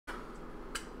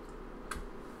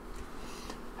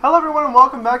Hello everyone and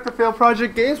welcome back to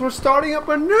FailProjectGames. We're starting up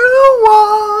a new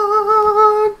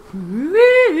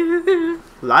one!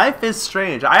 Life is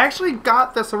Strange. I actually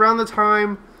got this around the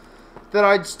time that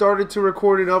I'd started to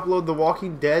record and upload The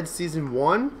Walking Dead Season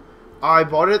 1. I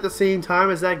bought it at the same time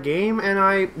as that game and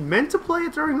I meant to play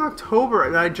it during October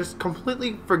and I just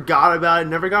completely forgot about it,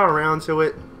 never got around to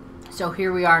it. So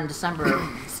here we are in December,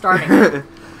 starting.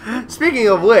 Speaking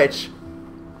of which,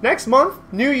 next month,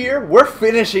 New Year, we're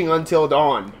finishing Until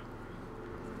Dawn.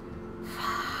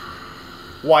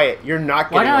 Wyatt, you're not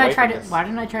getting away from this. Why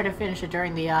didn't I try to finish it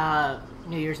during the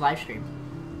New Year's live stream?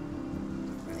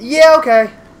 Yeah, okay.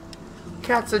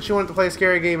 Kat said she wanted to play a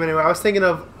scary game anyway. I was thinking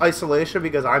of Isolation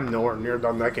because I'm nowhere near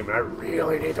done that game and I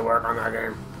really need to work on that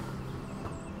game.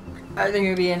 I think it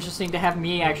would be interesting to have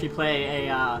me actually play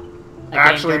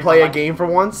a game for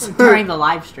once? During the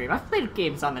live stream. I've played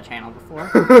games on the channel before.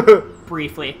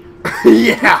 Briefly.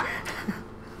 Yeah.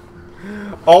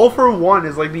 All for One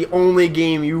is like the only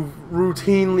game you've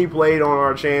routinely played on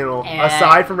our channel,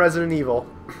 aside from Resident Evil.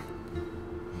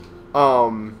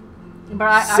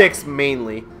 But 6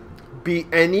 mainly.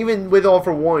 And even with All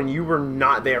for One, you were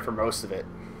not there for most of it.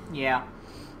 Yeah.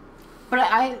 But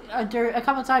a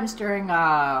couple times during,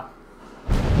 what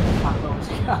was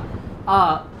it?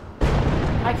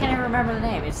 I can't even remember the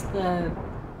name. It's the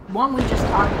one we just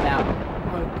talked about.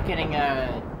 We're getting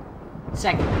a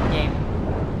second game.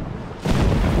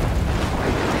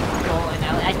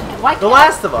 The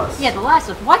Last of Us. Yeah, The Last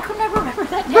of Us. Why couldn't I remember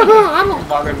that name? I don't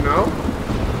fucking know.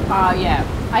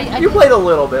 Yeah. You played a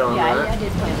little bit on that. Yeah, I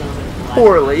did play a little bit.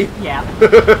 Poorly. Yeah.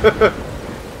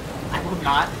 I will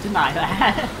not deny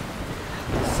that.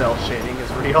 Cell shading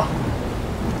is real.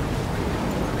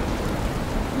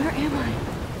 Where am I?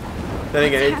 Then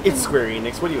again, it's Square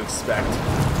Enix. What do you expect?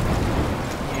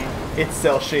 Yeah. It's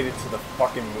cell shaded to the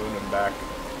fucking moon and back.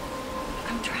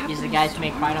 I'm trapped. These are the guys who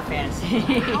make Final Fantasy.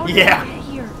 How did Yeah. I get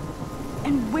here?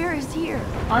 And where is here?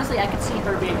 Honestly, I could see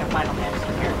her being a Final Fantasy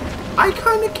character. I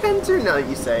kind of can too now that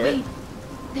you say it. Wait,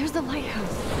 there's the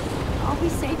lighthouse. I'll be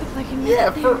safe if I can make Yeah,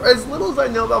 it there. for as little as I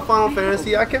know about Final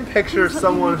Fantasy, I can picture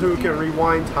someone who can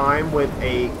rewind time with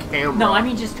a camera. No, I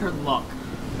mean just her look.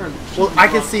 Well, I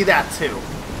can see that too.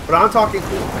 But I'm talking...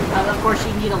 of course,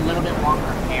 she'd need a little bit longer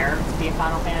hair to be a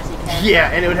Final Fantasy character.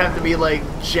 Yeah, and it would have to be like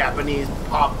Japanese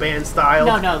pop band style.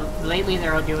 No, lately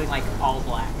they're doing like all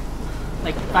black.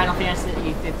 Like Final Fantasy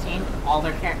 15, all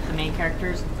the main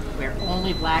characters wear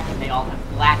only black and they all have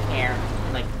black hair.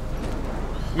 Like,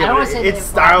 yeah, I don't want to say it's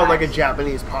styled like a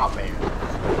Japanese pop band.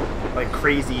 Like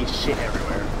crazy shit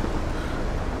everywhere.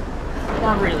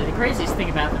 Not really. The craziest thing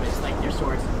about them is like their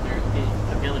swords and their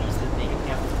abilities that they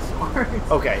have with the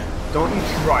swords. Okay, don't you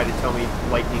try to tell me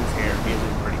Lightning's hair is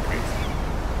pretty crazy.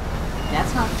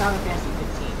 That's not Final Fantasy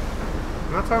 15.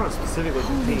 I'm not talking about specifically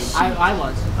 15. I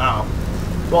was. Oh.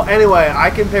 Well, anyway, I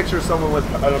can picture someone with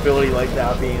an ability like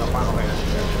that being a Final Fantasy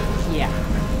character. Yeah.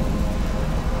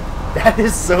 That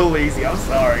is so lazy, I'm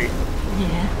sorry.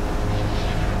 Yeah.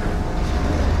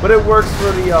 But it works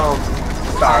for the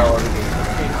style of the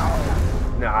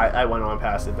game. No, I went on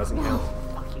past it, doesn't count.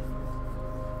 Fuck you.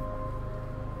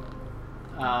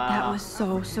 That was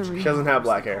so surreal. She doesn't have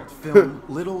black hair. Film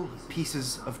little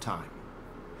pieces of time.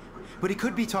 But he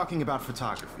could be talking about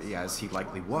photography, as he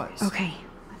likely was. Okay,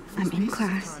 I'm in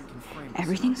class.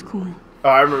 Everything's cool. Oh,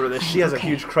 I remember this. She has a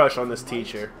huge crush on this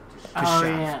teacher. Oh,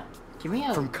 yeah. Give me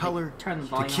a... From color turn the to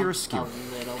volume chiaroscuro. up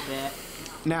a little bit.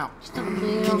 Now, Just a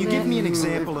little can you give bit. me an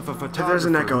example of a photographer there's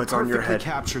an echo, who it's on your perfectly head.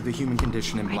 captured the human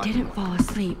condition in I black didn't and fall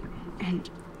asleep, and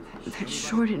that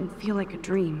sure didn't feel like a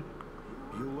dream.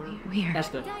 Weird. That's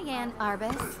good. Diane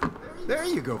Arbus, white? There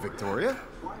you go, Victoria.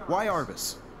 Why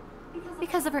Arbus?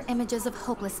 because of her images of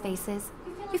hopeless faces,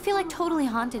 you feel like totally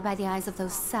haunted by the eyes of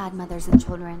those sad mothers and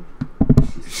children.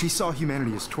 She saw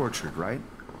humanity as tortured, right?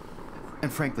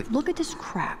 And frankly, Look at this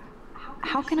crap.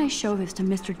 How can I show this to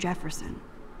Mr. Jefferson?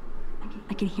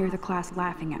 I can hear the class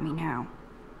laughing at me now.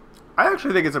 I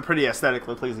actually think it's a pretty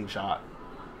aesthetically pleasing shot.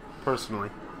 Personally.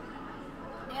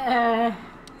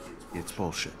 it's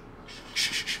bullshit.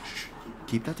 Shh.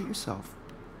 Keep that to yourself.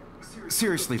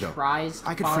 Seriously though, Tries to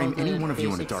I could follow frame any the one of you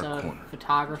in a basics dark of corner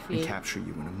photography. and capture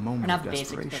you in a Or moment not of the basics,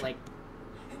 desperation. but like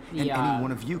And the, any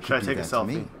one of you Should I could do take a that to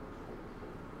me. selfie?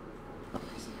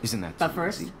 Isn't that But too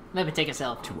first, easy? let me take a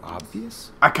selfie. Too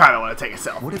obvious? I kind of want to take a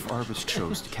selfie. What if Arbus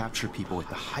chose to capture people at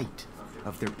the height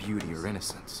of their beauty or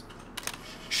innocence?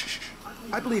 Shh.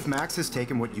 I believe Max has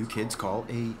taken what you kids call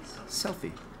a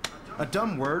selfie. A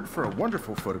dumb word for a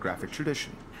wonderful photographic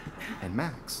tradition. And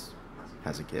Max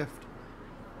has a gift.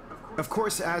 Of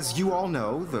course, as you all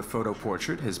know, the photo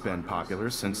portrait has been popular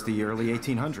since the early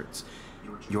 1800s.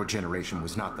 Your generation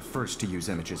was not the first to use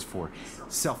images for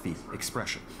selfie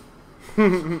expression.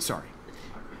 Sorry,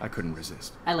 I couldn't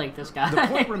resist. I like this guy. The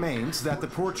point remains that the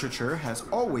portraiture has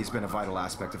always been a vital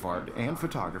aspect of art and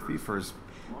photography for as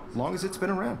long as it's been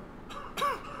around.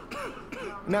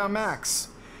 Now, Max,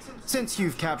 since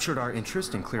you've captured our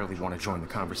interest and clearly want to join the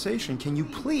conversation, can you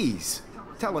please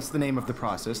tell us the name of the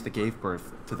process that gave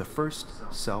birth to the first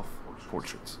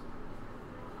self-portraits?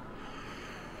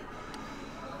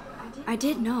 I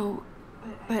did know,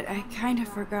 but I kind of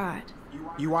forgot.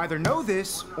 You either know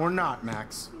this or not,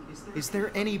 Max. Is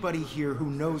there anybody here who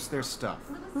knows their stuff?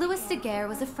 Louis Daguerre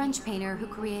was a French painter who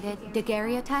created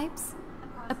daguerreotypes,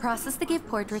 a process that gave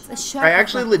portraits a sharp. I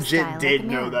actually reflective legit style did like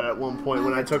a know mirror. that at one point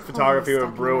when I One took fully photography with stuck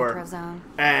in the Brewer, microzone.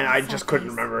 and I just couldn't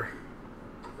Selfies. remember.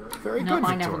 Very No, good,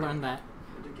 I never Victoria. learned that.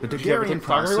 The Did you ever Daguerrean take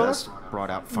photography with process brought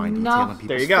out fine No. detail in people's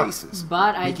There you go. faces,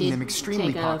 But I making did them extremely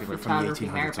take a popular from the photography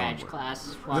 1800s merit badge onward.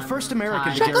 class. The first American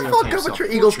time. Shut the daguerreotype fuck up with your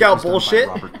self-portrait Eagle Scout was done by bullshit.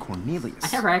 Robert Cornelius.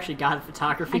 I never actually got a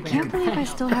photography I can't merit believe I badge.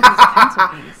 still have this pencil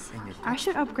case. I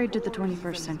should upgrade to the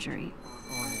 21st century.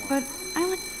 But I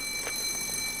like...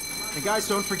 And guys,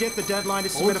 don't forget the deadline to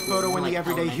submit a school, photo in like the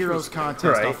Everyday elementary Heroes school.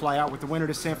 contest. I'll Right. fly out with the winner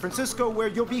to San Francisco, where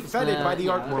you'll be feted by the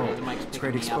yeah, art world. the mic's It's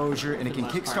great picking me up exposure, and it for can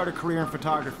the most kickstart part. a career in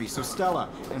photography. So Stella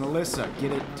and Alyssa,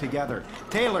 get it together.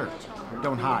 Taylor,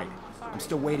 don't hide. I'm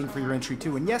still waiting for your entry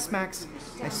too. And yes, Max,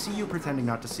 I see you pretending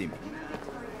not to see me.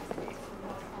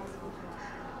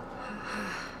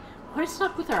 What is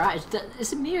up with her eyes?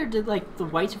 Is it me or did like the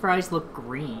whites of her eyes look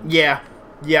green? Yeah,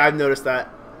 I've noticed that.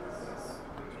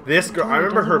 This girl, I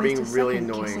remember her Doesn't being waste a really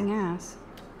second kissing annoying. ass.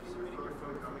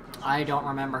 I don't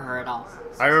remember her at all.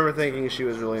 I remember thinking she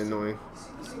was really annoying.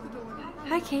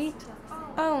 Hi, Kate.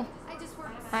 Oh,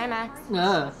 hi, Max.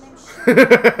 Ugh.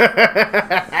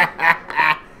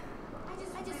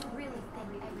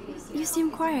 You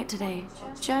seem quiet today.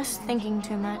 Just thinking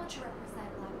too much.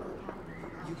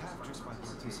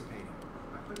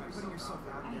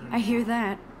 I hear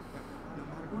that.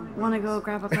 Want to go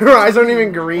grab a Her eyes aren't even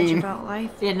bitch green. about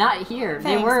life? Yeah, not here.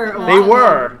 They Thanks. were. They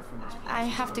were, I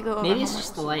have to go over Maybe it's homework.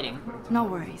 just the lighting No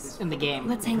worries. in the game.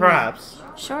 Let's hang out. perhaps.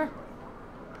 Sure.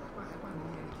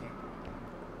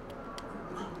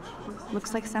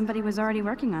 Looks like somebody was already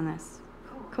working on this.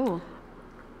 Cool.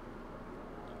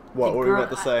 What The were we girl-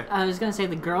 about to say? I was gonna say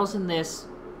the girls in this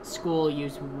school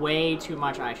use way too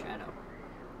much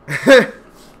eyeshadow.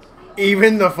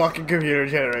 Even the fucking computer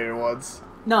generated ones.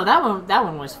 No, that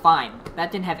one was fine.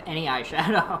 That didn't have any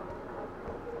eyeshadow.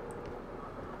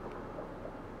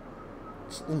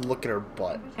 Just look at her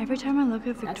butt. Every time I look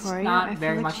at That's Victoria, not I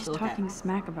very feel like much she's to look at. talking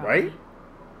smack about Right? me.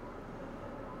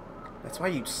 That's why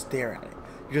you stare at it.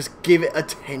 You just give it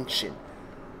attention.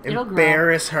 It'll grow.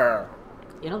 Embarrass her.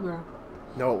 It'll grow.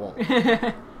 No, it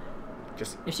won't.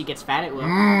 Just, If she gets fat, it will.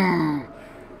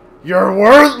 you're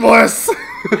worthless!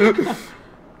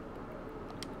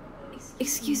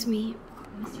 Excuse me,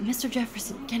 Mr.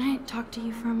 Jefferson, can I talk to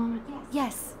you for a moment?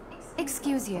 Yes.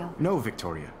 Excuse you. No,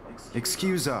 Victoria.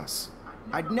 Excuse us.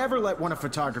 I'd never let one of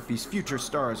photography's future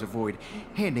stars avoid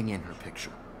handing in her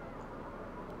picture.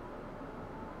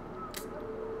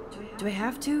 Do I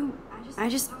have to? I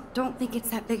just don't think it's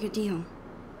that big a deal.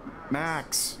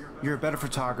 Max, you're a better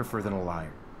photographer than a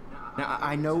liar. Now,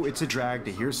 I know it's a drag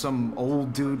to hear some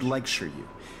old dude lecture you,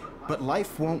 but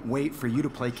life won't wait for you to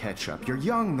play catch-up. You're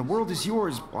young, the world is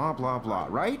yours, blah, blah, blah,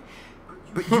 right?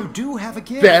 But you do have a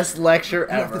gift. Best lecture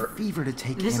You have the ever. fever to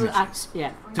take This images. is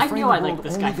yeah. to I frame knew the I world liked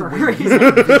this only guy the for a way you reason.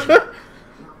 envision.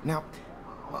 Now,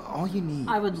 all you need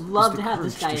I would is love the to have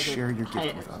this courage guy to as share your a, gift I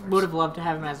with others. would have loved to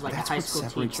have him as like That's a high what school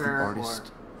separates the teacher or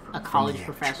artist a from college the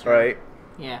professor. Right?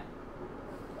 Yeah.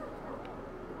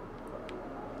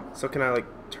 So can I, like,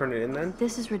 turn it in then?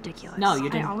 This is ridiculous. No, you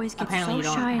didn't. I always get Apparently so you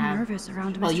don't shy have- and nervous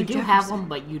around Well, Mr. you do Jefferson. have one,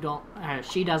 but you don't.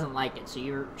 She doesn't like it,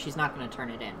 so she's not going to turn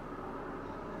it in.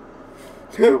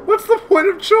 What's the point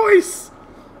of choice?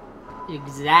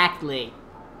 Exactly.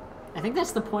 I think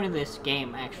that's the point of this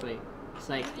game, actually. It's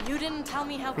like, You didn't tell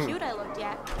me how cute I looked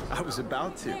yet. I was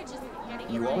about to. You're just getting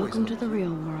You it always Welcome to the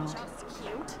real world.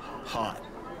 cute. hot.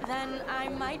 Then I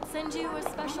might send you a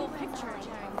special picture.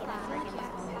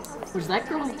 was that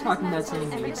girl talking about sending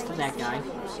nudes to that guy?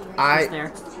 I,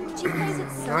 There.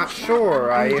 not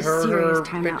sure. I need a heard serious her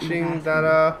timeout in the bitching bathroom.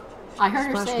 that, I heard her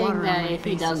Splash saying water on that my if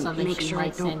he face does and something, make she sure I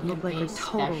might send don't look him like a a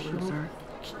total special loser.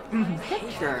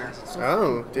 picture.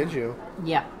 oh, did you?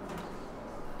 Yeah.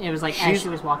 It was like as she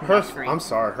was walking her, down the street. I'm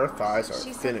sorry, her thighs are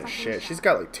thin as shit. She's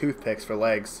got, like, toothpicks for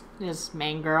legs. This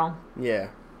main girl. Yeah.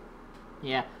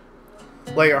 Yeah.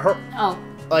 Like, her, Oh,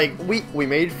 like, we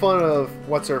made fun of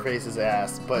what's-her-face's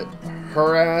ass, but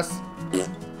her ass,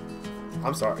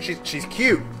 I'm sorry, she's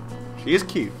cute. She is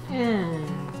cute. Mm.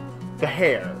 The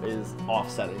hair is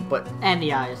offsetting, but And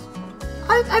the eyes.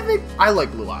 I think I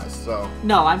like blue eyes, so.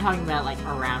 No, I'm talking about like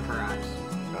around her eyes.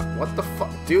 What the fuck?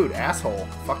 Dude, asshole.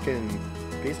 Fucking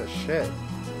piece of shit.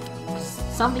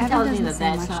 Something Evan tells me doesn't that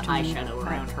say that's much not to me, eyeshadow but-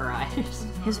 around her eyes.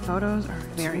 His photos are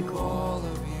very cool.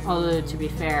 Although, to be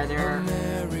fair, they're...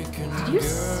 Did you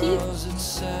see...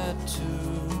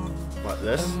 What,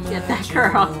 this? Get that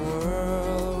girl.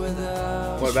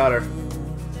 What about her?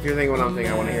 If you're thinking what I'm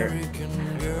thinking, I want to hear it.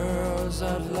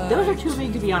 Those are too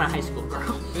big to be on a high school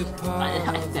girl.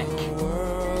 I think.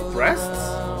 Breasts?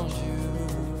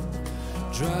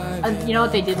 You know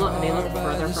what they did look? They looked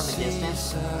further from a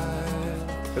distance.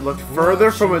 It looked further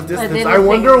from a They distance. look I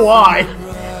wonder bigger. why.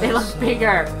 They look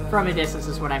bigger from a distance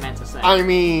is what I meant to say. I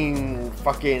mean,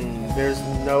 fucking, there's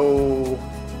no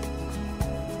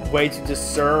way to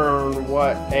discern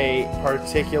what a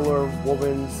particular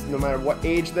woman's, no matter what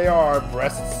age they are,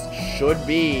 breasts should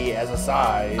be as a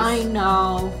size. I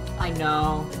know.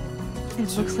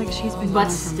 It looks like she's been But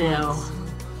gone for still. months.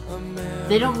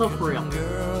 They don't look real.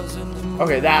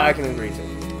 Okay, that I can agree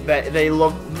to. That they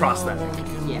look prosthetic.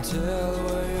 Yeah.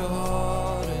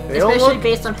 They don't Especially look,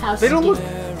 based on how they don't look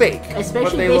skinny- fake. but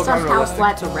Especially they based look on how unrealistic.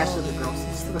 flat the rest of the girls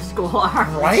in the school are.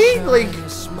 Right? Like,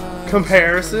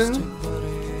 comparison.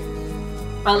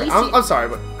 But at least I'm sorry,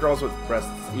 but girls with breasts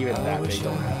even that big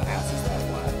don't have asses that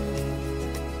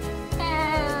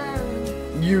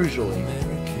flat. Usually.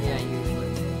 yeah,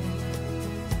 usually.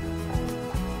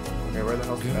 Okay, where the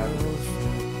hell's the bathroom?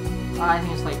 I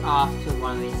think it's like off to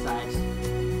one of these sides.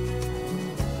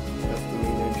 That's the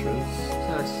main entrance.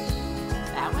 So it's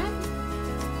that way?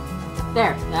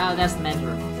 There. No, that's the men's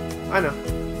room. I know.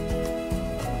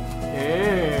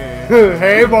 Hey.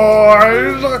 Hey,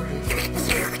 boys!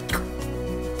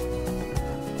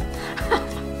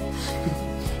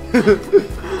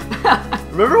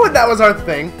 Remember when that was our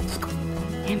thing?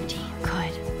 Empty.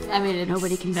 Good. I mean, it's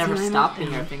Nobody can never see my stopped mouth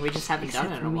being our now, thing. We just haven't done it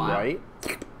in a except for me. while. Right?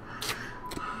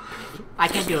 I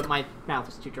can't do it. My mouth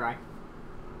is too dry.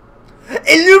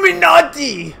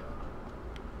 Illuminati!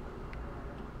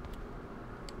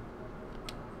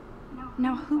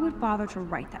 Now, who would bother to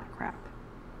write that crap?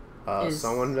 Is-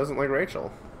 Someone who doesn't like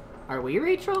Rachel. Are we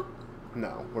Rachel?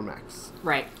 No, we're Max.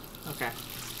 Right. Okay.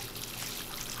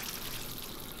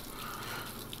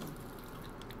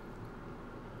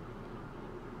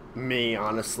 Me,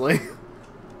 honestly.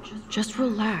 Just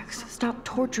relax. Stop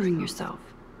torturing yourself.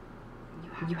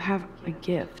 You have a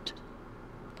gift.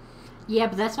 Yeah,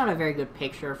 but that's not a very good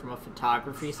picture from a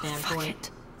photography Fuck standpoint.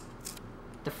 it.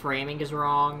 The framing is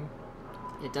wrong.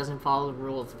 It doesn't follow the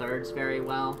rule of thirds very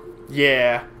well.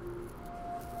 Yeah.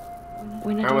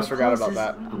 When a I almost door forgot about closes,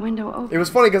 that. A window opens. It was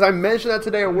funny because I mentioned that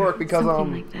today at work because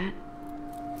Something like that.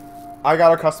 I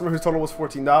got a customer whose total was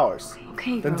 $14.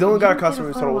 Okay. Then girl, Dylan got a you customer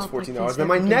get whose total was photo op like $14. this Then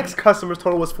my every next day. customer's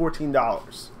total was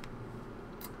 $14.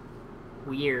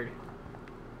 Weird.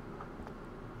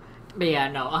 But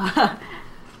yeah, no.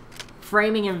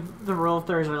 Framing and the rule of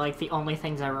thirds are like the only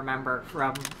things I remember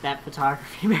from that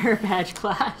photography merit badge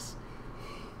class.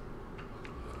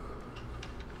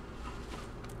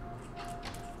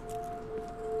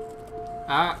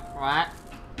 What?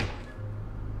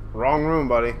 Wrong room,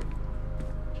 buddy.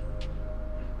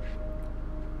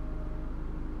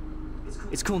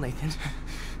 It's cool, Nathan.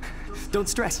 Don't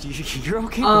stress. You're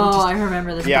okay, bro. Oh, Just I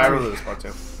remember this. Yeah, I part. remember this part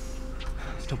too.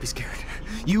 don't be scared.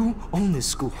 You own this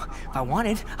school. If I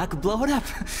wanted, I could blow it up.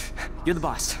 You're the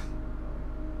boss.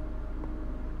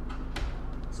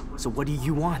 So what do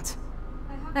you want?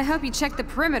 I hope you check the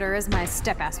perimeter, as my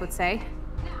step-ass would say.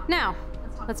 Now,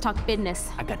 let's talk business.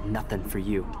 I got nothing for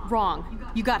you. Wrong.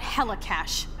 You got hella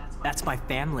cash. That's my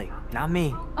family, not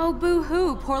me. Oh,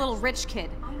 boo-hoo, poor little rich kid.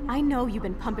 I know you've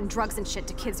been pumping drugs and shit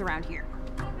to kids around here.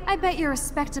 I bet your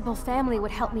respectable family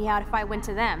would help me out if I went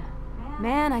to them.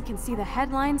 Man, I can see the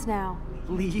headlines now.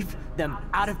 Leave them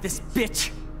out of this bitch.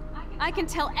 I can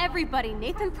tell everybody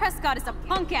Nathan Prescott is a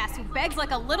punk ass who begs like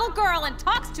a little girl and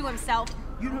talks to himself.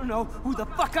 You don't know who the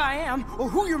fuck I am or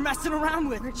who you're messing around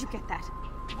with. Where'd you get that?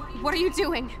 What are you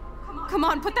doing? Come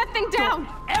on, put that thing down!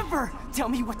 Don't ever tell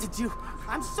me what to do.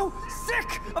 I'm so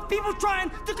sick of people trying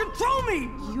to control me.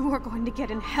 You are going to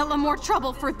get in hella more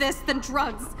trouble for this than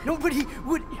drugs. Nobody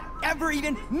would ever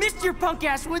even miss your punk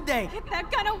ass, would they? Get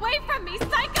that gun away from me,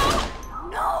 psycho!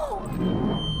 No!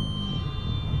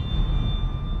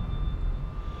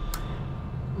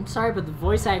 I'm sorry, but the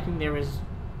voice acting there was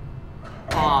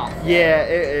off. Yeah,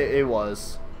 it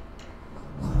was.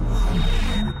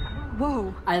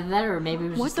 Whoa. Either that or maybe it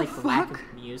was What just the like the lack fuck?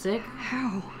 of music.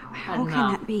 How? I How don't can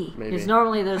know. that be? Maybe. Because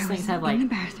normally those I things was have like in the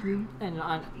bathroom. an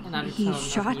undertone He of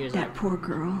shot music. that poor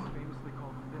girl.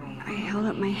 I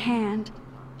up my hand,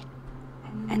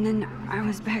 and then I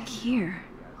was back here.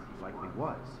 Likely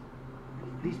was.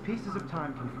 These pieces of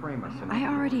time can frame us in I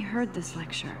already heard this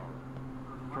lecture.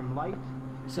 from light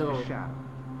So, to shadow.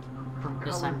 From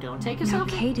this color time don't take a Now selfie?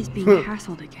 Kate is being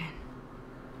hassled again.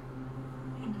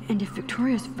 And if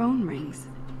Victoria's phone rings,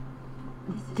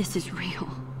 this is real.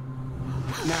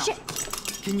 Now,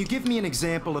 can you give me an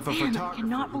example of a Man, I photographer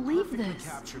cannot who believe perfectly this.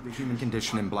 captured the human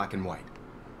condition in black and white?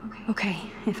 Okay,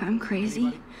 if I'm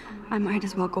crazy, I might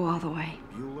as well go all the way.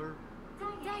 Bueller?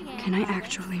 Can I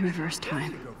actually reverse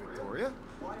time? Go, Victoria.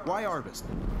 Why Arbus?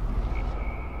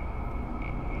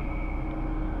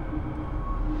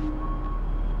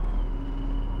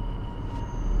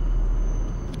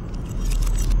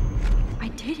 I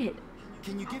did it.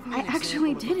 Can you give me I an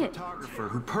actually example did of it. a photographer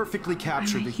who perfectly I'm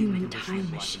captured a the human condition in time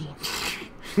black machine.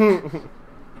 and white?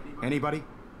 Anybody?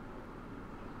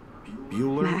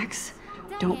 Bueller? Max,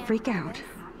 don't freak out.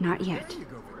 Not yet. There you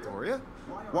go, Victoria.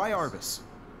 Why Arbus?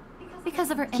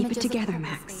 Because of her Keep it images of together,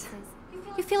 hopeless Max. faces.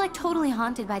 You feel like totally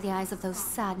haunted by the eyes of those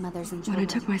sad mothers and When I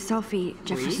children. took my selfie,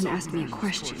 Jefferson asked me a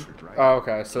question. Oh,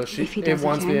 okay. So If he it does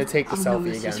wants me again, to take the I'll know selfie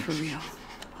this is again. for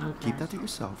real. Keep that to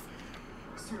yourself.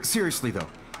 Seriously, though,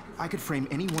 I could frame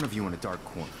any one of you in a dark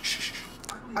corner. Shh.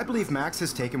 I believe Max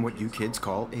has taken what you kids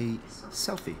call a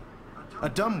selfie. A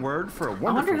dumb word for a I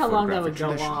wonderful wonder how long that would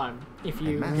photographic go tradition. on if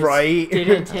you And just Right.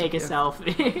 didn't take a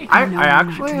selfie. I No, I'm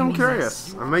actually not am dreaming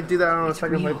curious. I might do that on a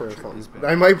second real. playthrough or something.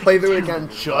 I might play through it again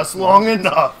just long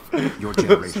enough. Your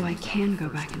generation. So I can go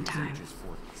back in time.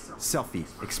 Selfie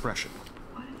expression.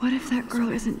 What if that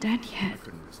girl isn't dead yet?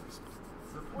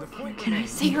 Can I See,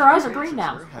 see your her? eyes are green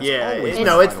now. Yeah, Always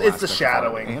no, it's vital the aspect of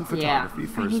shadowing. art and Yeah. photography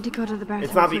I first. need to go to the bathroom.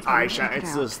 It's not the quickly and eye check shot, it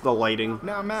it's out. just the lighting.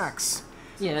 Now, Max,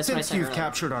 Yeah, that's what I since said you've earlier.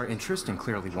 captured our interest and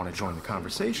clearly want to join the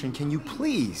conversation, can you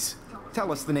please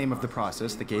tell us the name of the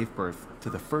process that gave birth to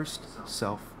the first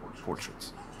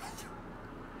self-portraits?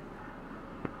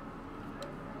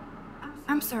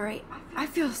 I'm sorry. I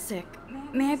feel sick.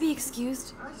 May I be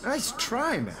excused? Nice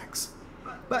try, Max.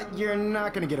 But you're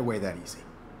not going to get away that easy.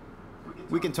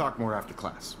 We can talk more after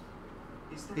class.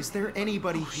 Is there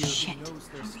anybody here Shit. who knows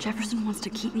their Jefferson wants to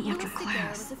keep me after Louis Daguerre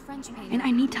class. was a French painter And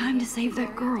I need time to save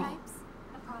that girl.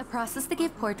 A process that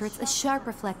gave portraits a sharp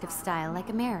reflective style like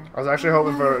a mirror. I was actually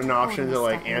hoping for an option to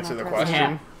like answer the Yeah. question.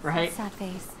 Yeah, right? Sad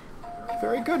face.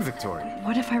 Very good, Victoria.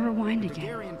 What if I rewind again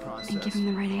Bulgarian process. and give him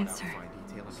the right answer? Fine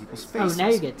detail in people's Oh, now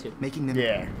faces, you get to. making them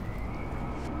Yeah.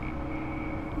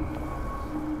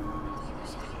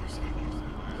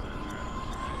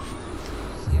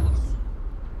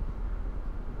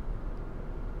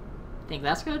 Think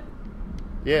that's good?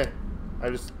 Yeah. I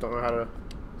just don't know how to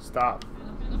stop.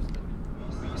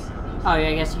 Oh, yeah,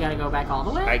 I guess you gotta go back all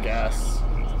the way? I guess.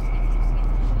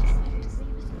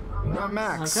 Now,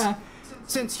 Max, Okay.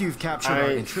 since you've captured our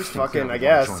I interest fucking- and I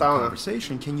clearly want guess, to I join don't the know.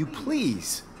 conversation, can you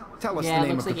please tell us Yeah, it the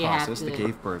name looks of the like you have process that to-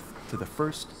 gave birth to the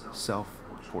first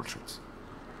self-portraits?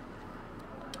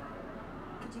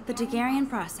 The Daguerrean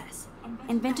process,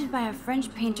 invented by a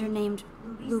French painter named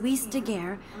Louis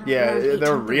Daguerre. Yeah, around they're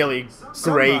 1830. really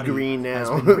Somebody gray-green has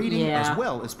now. been reading Yeah. as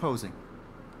well as posing.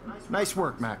 Nice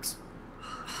work, Max.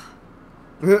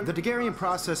 The Daguerrean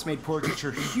process made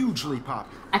portraiture hugely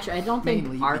popular. Actually, I don't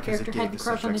Mainly think our because it character gave had the the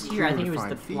crush on this subjects teacher. I think it was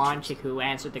the clear, blonde defined chick who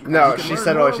answered the question. No, You can she learn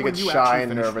said, more oh, she when gets you shy actually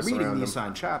and finish nervous reading around the him.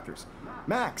 assigned chapters.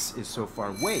 Max is so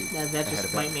far way That ahead just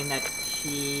of might him. mean that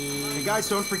she... Hey guys,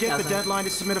 don't forget the doesn't deadline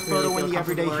to submit a really photo feel in the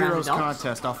Everyday comfortable around Heroes adults.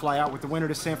 contest. I'll fly out with the winner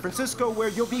to San Francisco, where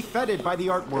you'll be feted by the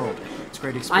art world. It's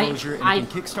great exposure, and I- you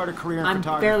can kickstart a career in I'm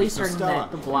photography. fairly So certain Stella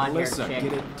that the blonde-haired and Alyssa, chick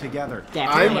get it together.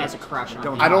 definitely I'm- has a crush on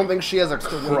Don't him. I don't think she has a waiting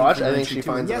crush. for I think entry she two.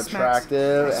 finds him Yes, Max.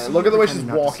 attractive. I see And look you at the way she's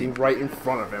pretending not to walking see. right in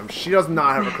front of him. She does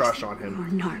not have a crush on You're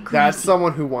him. not crazy. That's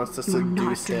someone who wants to You're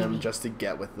not seduce him dreaming. just to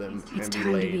get with him It's and be time to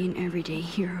be laid. an everyday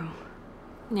hero.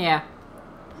 Yeah.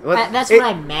 But That's it- what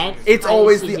I meant. It's I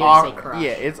always see the you say awkward. crush.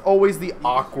 Yeah, it's always the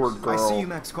awkward I see you, girl.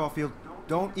 Max Caulfield.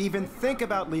 Don't even think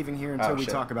about leaving here until Oh, we shit.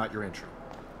 talk about your intro.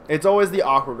 It's always the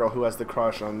awkward girl who has the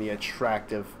crush on the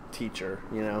attractive teacher.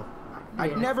 You know.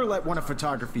 I'd never let one of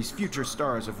photography's future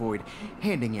stars avoid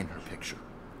handing in her picture.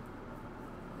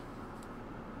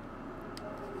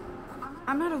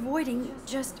 I'm not avoiding,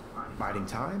 just Biding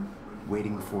time,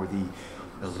 waiting for the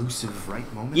elusive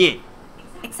right moment. Yeah.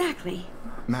 exactly.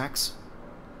 Max,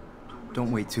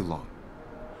 don't wait too long.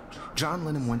 John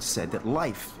Lennon once said that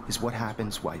life is what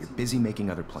happens while you're busy making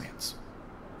other plans.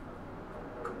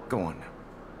 Go on now.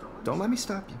 Don't let me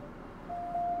stop you.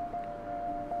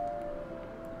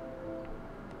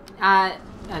 I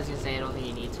was gonna say, I don't think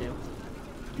you need to.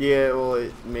 Yeah. Well,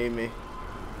 it made me.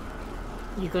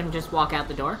 You couldn't just walk out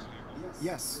the door?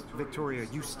 Yes, Victoria,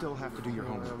 you still have to do your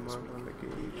homework this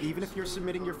week. Even if you're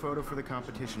submitting your photo for the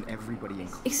competition, everybody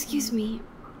includes. Excuse me,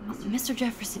 Mr.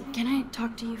 Jefferson, can I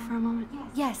talk to you for a moment?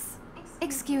 Yes.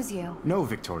 Excuse you. No,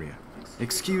 Victoria.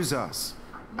 Excuse us.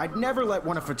 I'd never let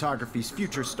one of photography's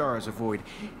future stars avoid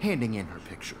handing in her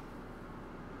picture.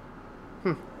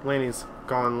 Lainey's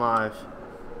gone live.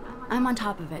 I'm on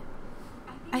top of it.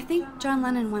 I think John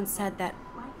Lennon once said that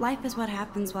life is what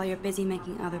happens while you're busy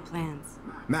making other plans.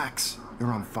 Max,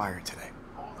 you're on fire today.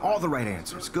 All the right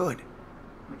answers. Good.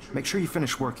 Make sure you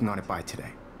finish working on it by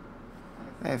today.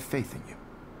 I have faith in you.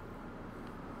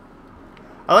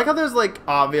 I like how there's like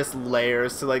obvious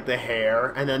layers to like the hair,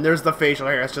 and then there's the facial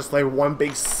hair. It's just like one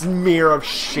big smear of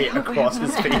shit across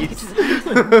his face.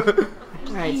 Alright,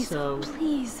 Please, so...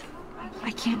 please. I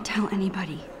can't tell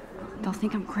anybody. They'll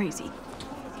think I'm crazy.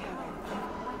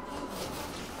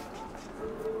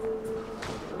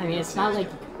 I mean, it's not like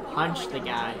you punch the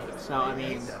guy, so I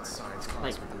mean,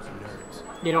 like,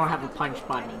 they don't have a punch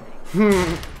button.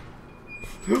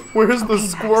 Where's the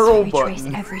squirrel Retrace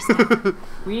button? every step.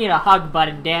 We need a hug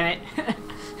button, damn it.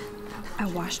 I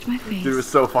washed my face. Dude, it was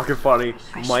so fucking funny.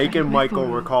 I Mike and shredded my Michael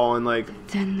phone. were calling like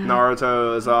Then the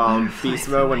Naruto's butterfly beast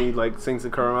flew mode when away. he like sings the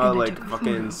Kurama And I like took a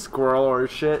fucking photo. squirrel or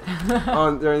shit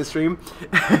on during the stream.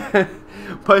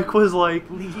 Mike was like,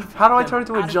 "How do I turn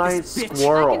into a giant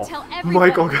squirrel?" I can tell everybody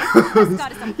Michael this goes,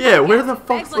 mascot is a "Yeah, bug where ass the who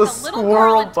fuck's begs the like a little girl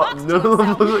squirrel and talks button? to None of them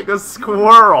himself." look like a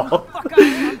squirrel." Fuck I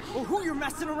am. Well, who you're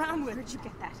messing around with? Where'd you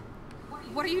get that?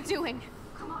 What are you doing?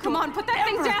 Come on, put that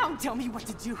thing down! Tell me what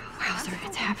to do. Wowzer,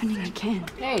 it's happening again.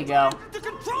 There you go. To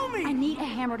control me. I need a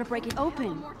hammer to break it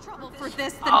open. More trouble for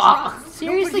this than Oh, drugs.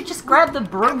 seriously, just grab the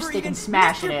broomstick and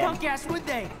smash it your in. punk ass, would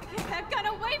they? Get that gun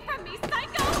away from me,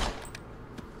 psycho!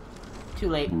 Too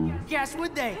late. You Yes,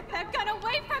 would they? Get that gun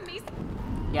away from me!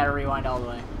 gotta rewind all the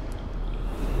way.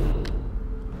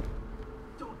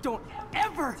 Don't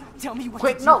ever tell me what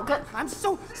Quick, to do. no, get... I'm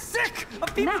so sick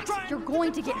of people Max, trying. you're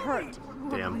going to get hurt.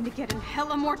 We're Damn. going to get in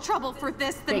hella more trouble for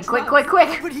this than Okay, drugs.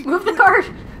 quick! Move the card!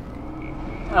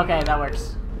 Okay, that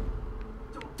works.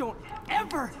 Don't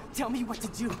ever tell me what to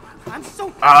do. I'm so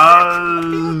sick of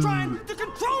people trying to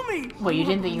control me. Wait, you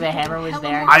didn't think the hammer was Hella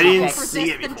there? more I didn't trouble for see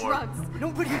this it than before. drugs.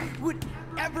 Nobody would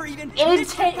ever even. It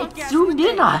zoomed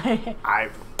in on it.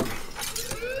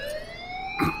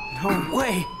 No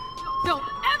way. Don't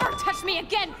ever touch me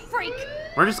again, freak!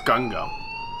 Where does gun go?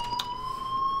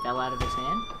 Fell out of his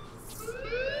hand?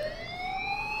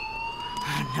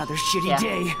 Another shitty Yeah.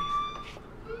 day.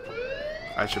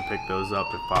 I should pick those up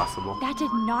if possible. That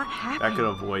did not happen. That could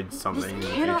avoid something in the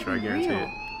cannot future, I be guarantee real. it.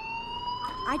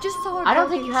 I just saw her I don't girl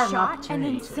think get you had an shot and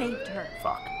opportunity then to. saved her.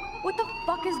 Fuck. What the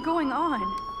fuck is going on?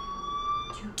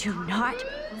 Do not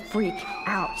freak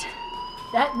out.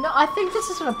 No, I think this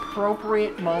is an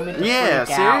appropriate moment to Yeah,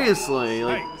 freak out. seriously.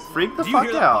 Like, freak the Do you fuck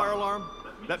hear that fire out. alarm?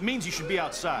 That means you should be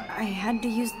outside. I had to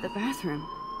use the bathroom.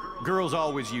 Girls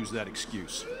always use that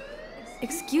excuse.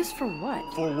 Excuse for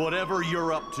what? For whatever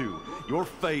you're up to, your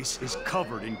face is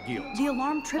covered in guilt. The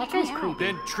alarm tripped That guy's me out. creepy.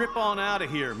 Then trip on out of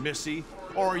here, missy.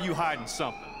 Or are you hiding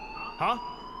something? Huh?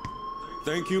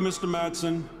 Thank you, Mr.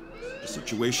 Madsen. The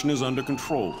situation is under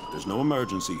control. There's no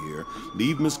emergency here.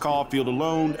 Leave Miss Caulfield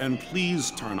alone, and please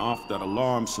turn off that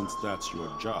alarm since that's your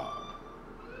job.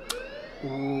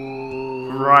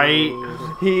 Right?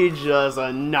 He just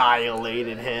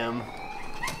annihilated him.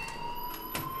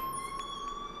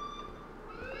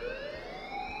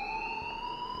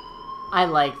 I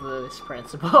like this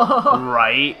principal.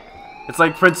 Right? It's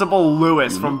like Principal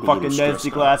Lewis You from look a little fucking Ned's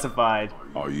stressed out. Declassified.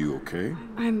 Are you okay?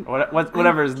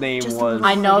 Whatever his name just a was. little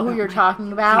I know who you're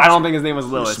talking about. I don't think his name was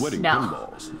You're Lewis. sweating No.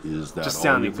 pinballs. Is that Just all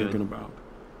sounding you're thinking good. about?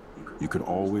 You can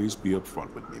always be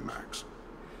upfront with me, Max.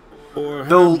 Or have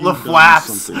The you done flaps.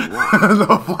 something wrong?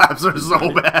 The flaps are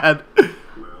so bad.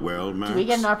 Well, Max, Do we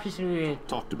get an opportunity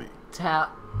talk to me. to have...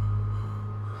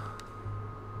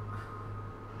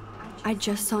 I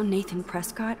just saw Nathan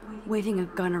Prescott waving a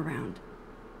gun around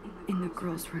in the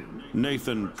girls' room.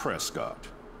 Nathan Prescott.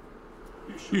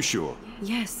 You sure?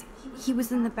 Yes, he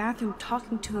was in the bathroom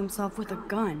talking to himself with a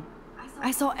gun.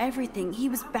 I saw everything. He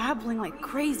was babbling like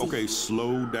crazy. Okay,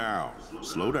 slow down.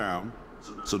 Slow down.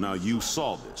 So now you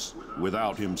saw this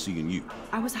without him seeing you.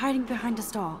 I was hiding behind a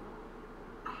stall.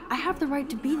 I have the right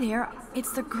to be there.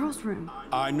 It's the girls' room.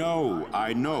 I know.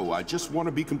 I just want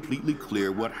to be completely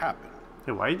clear what happened.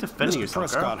 Hey, why are you defending Mr.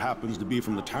 yourself, Prescott girl? happens to be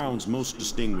from the town's most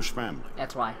distinguished family.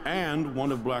 That's why. And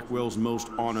one of Blackwell's most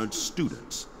honored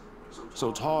students. So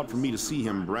it's hard for me to see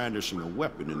him brandishing a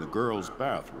weapon in the girls'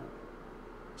 bathroom.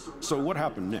 So what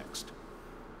happened next?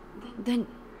 Then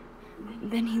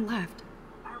he left.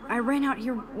 I ran out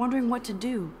here wondering what to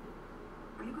do.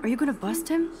 Are you gonna bust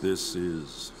him? This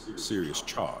is a serious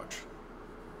charge.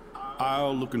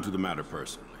 I'll look into the matter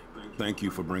personally. Thank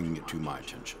you for bringing it to my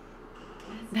attention.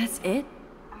 That's it?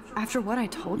 After what I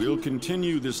told you? We'll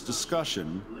continue this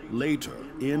discussion later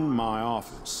in my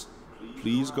office.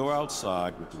 Please go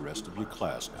outside with the rest of your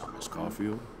class now, Miss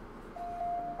Caulfield.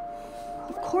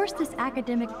 Of course this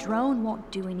academic drone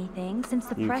won't do anything, since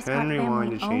the Prescott family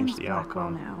owns Blackwell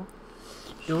now.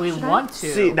 Do we want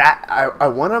to? See, that I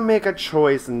want to make a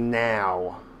choice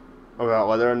now about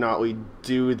whether or not we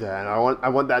do that. I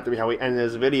want that to be how we end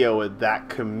this video, with that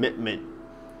commitment,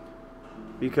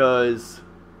 because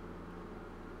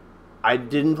I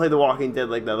didn't play The Walking Dead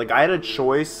like that. Like, I had a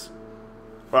choice.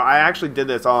 Well, I actually did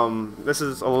this. This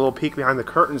is a little peek behind the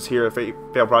curtains here at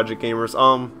FailProjectGamers.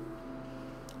 I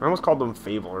almost called them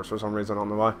Fablers for some reason. I don't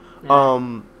know why.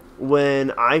 Yeah.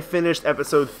 When I finished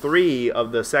episode 3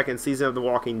 of the second season of The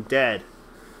Walking Dead,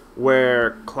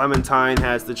 where Clementine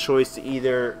has the choice to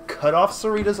either cut off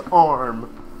Sarita's arm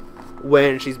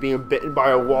when she's being bitten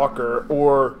by a walker,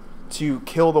 or to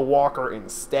kill the walker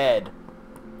instead.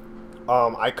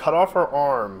 I cut off her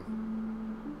arm,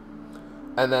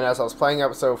 and then as I was playing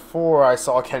episode 4, I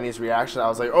saw Kenny's reaction. I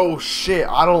was like, oh shit,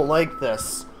 I don't like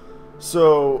this.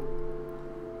 So,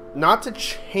 not to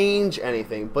change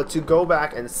anything, but to go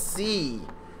back and see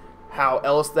how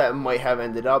else that might have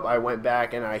ended up, I went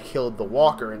back and I killed the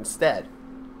walker instead.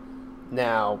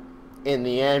 Now, in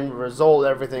the end result,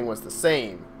 everything was the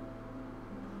same.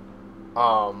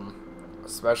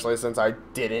 Especially since I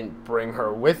didn't bring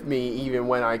her with me even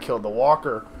when I killed the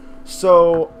walker.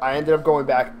 So, I ended up going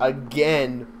back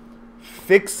again,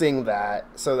 fixing that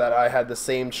so that I had the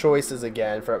same choices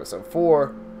again for episode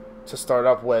 4 to start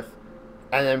up with,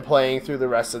 and then playing through the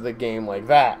rest of the game like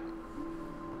that.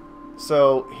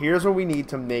 So, here's where we need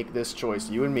to make this choice.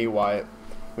 You and me, Wyatt.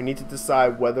 We need to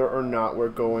decide whether or not we're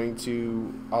going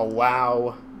to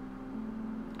allow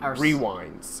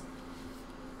rewinds.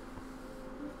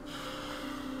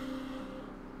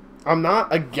 I'm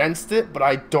not against it, but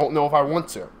I don't know if I want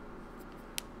to.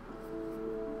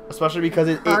 Especially because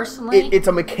it's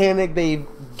a mechanic they've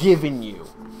given you.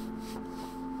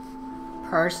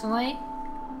 Personally,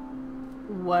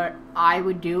 what I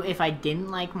would do if I didn't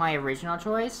like my original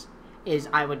choice is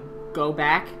I would go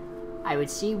back, I would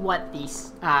see what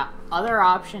these other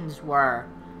options were,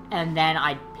 and then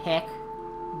I'd pick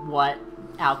what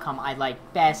outcome I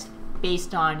liked best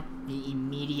based on the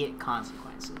immediate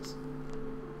consequences.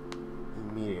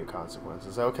 Immediate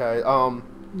consequences, okay.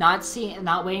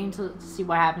 Not waiting to see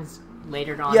what happens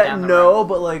later on. Yeah, down the no, road.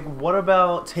 but like, what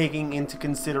about taking into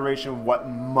consideration what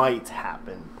might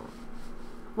happen?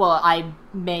 Well, I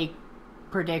make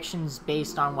predictions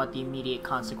based on what the immediate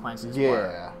consequences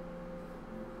were.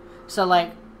 So,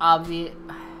 like,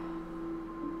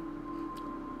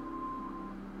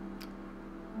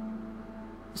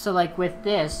 so, like, with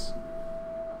this...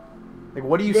 Like,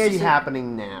 what do you see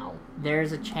happening now?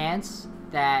 There's a chance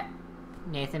that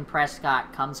Nathan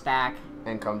Prescott comes back...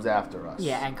 And comes after us.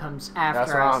 Yeah, and comes after us.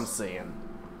 That's what I'm saying.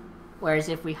 Whereas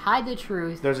if we hide the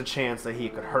truth... There's a chance that he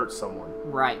could hurt someone.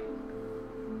 Right.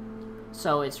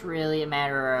 So it's really a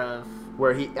matter of...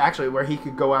 Where he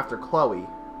could go after Chloe.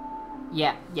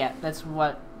 Yeah, that's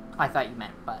what I thought you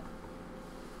meant, but...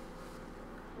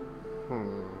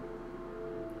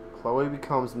 Chloe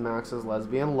becomes Max's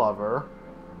lesbian lover.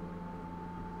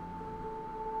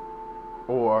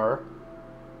 Or...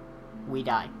 we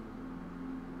die.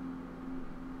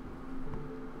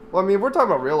 Well, I mean, if we're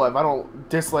talking about real life, I don't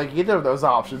dislike either of those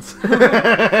options.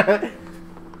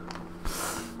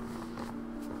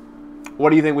 What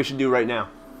do you think we should do right now?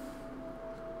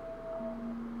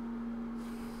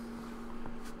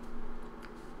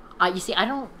 You see, I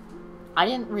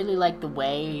didn't really like the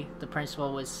way the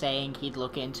principal was saying he'd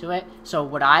look into it. So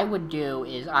what I would do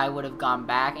is I would have gone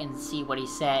back and see what he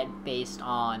said based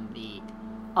on the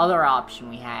other option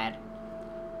we had.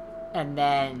 And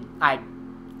then I'd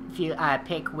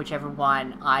pick whichever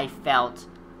one I felt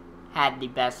had the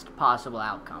best possible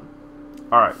outcome.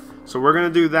 Alright, so we're going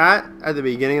to do that at the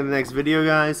beginning of the next video,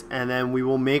 guys, and then we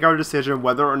will make our decision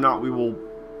whether or not we will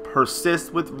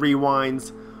persist with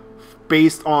rewinds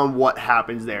based on what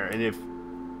happens there. And if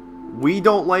we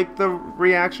don't like the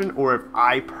reaction, or if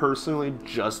I personally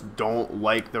just don't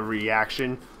like the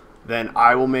reaction, then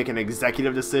I will make an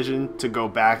executive decision to go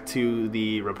back to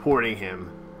the reporting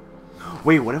him.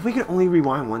 Wait, what if we could only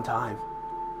rewind one time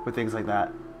with things like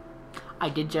that? I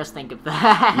did just think of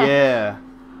that. Yeah.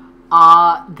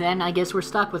 Then I guess we're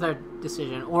stuck with our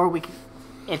decision. Or we could,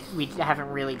 if we haven't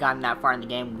really gotten that far in the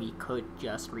game, we could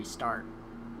just restart.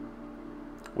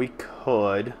 We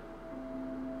could.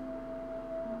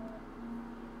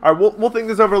 All right, we'll think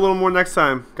this over a little more next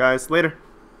time, guys. Later.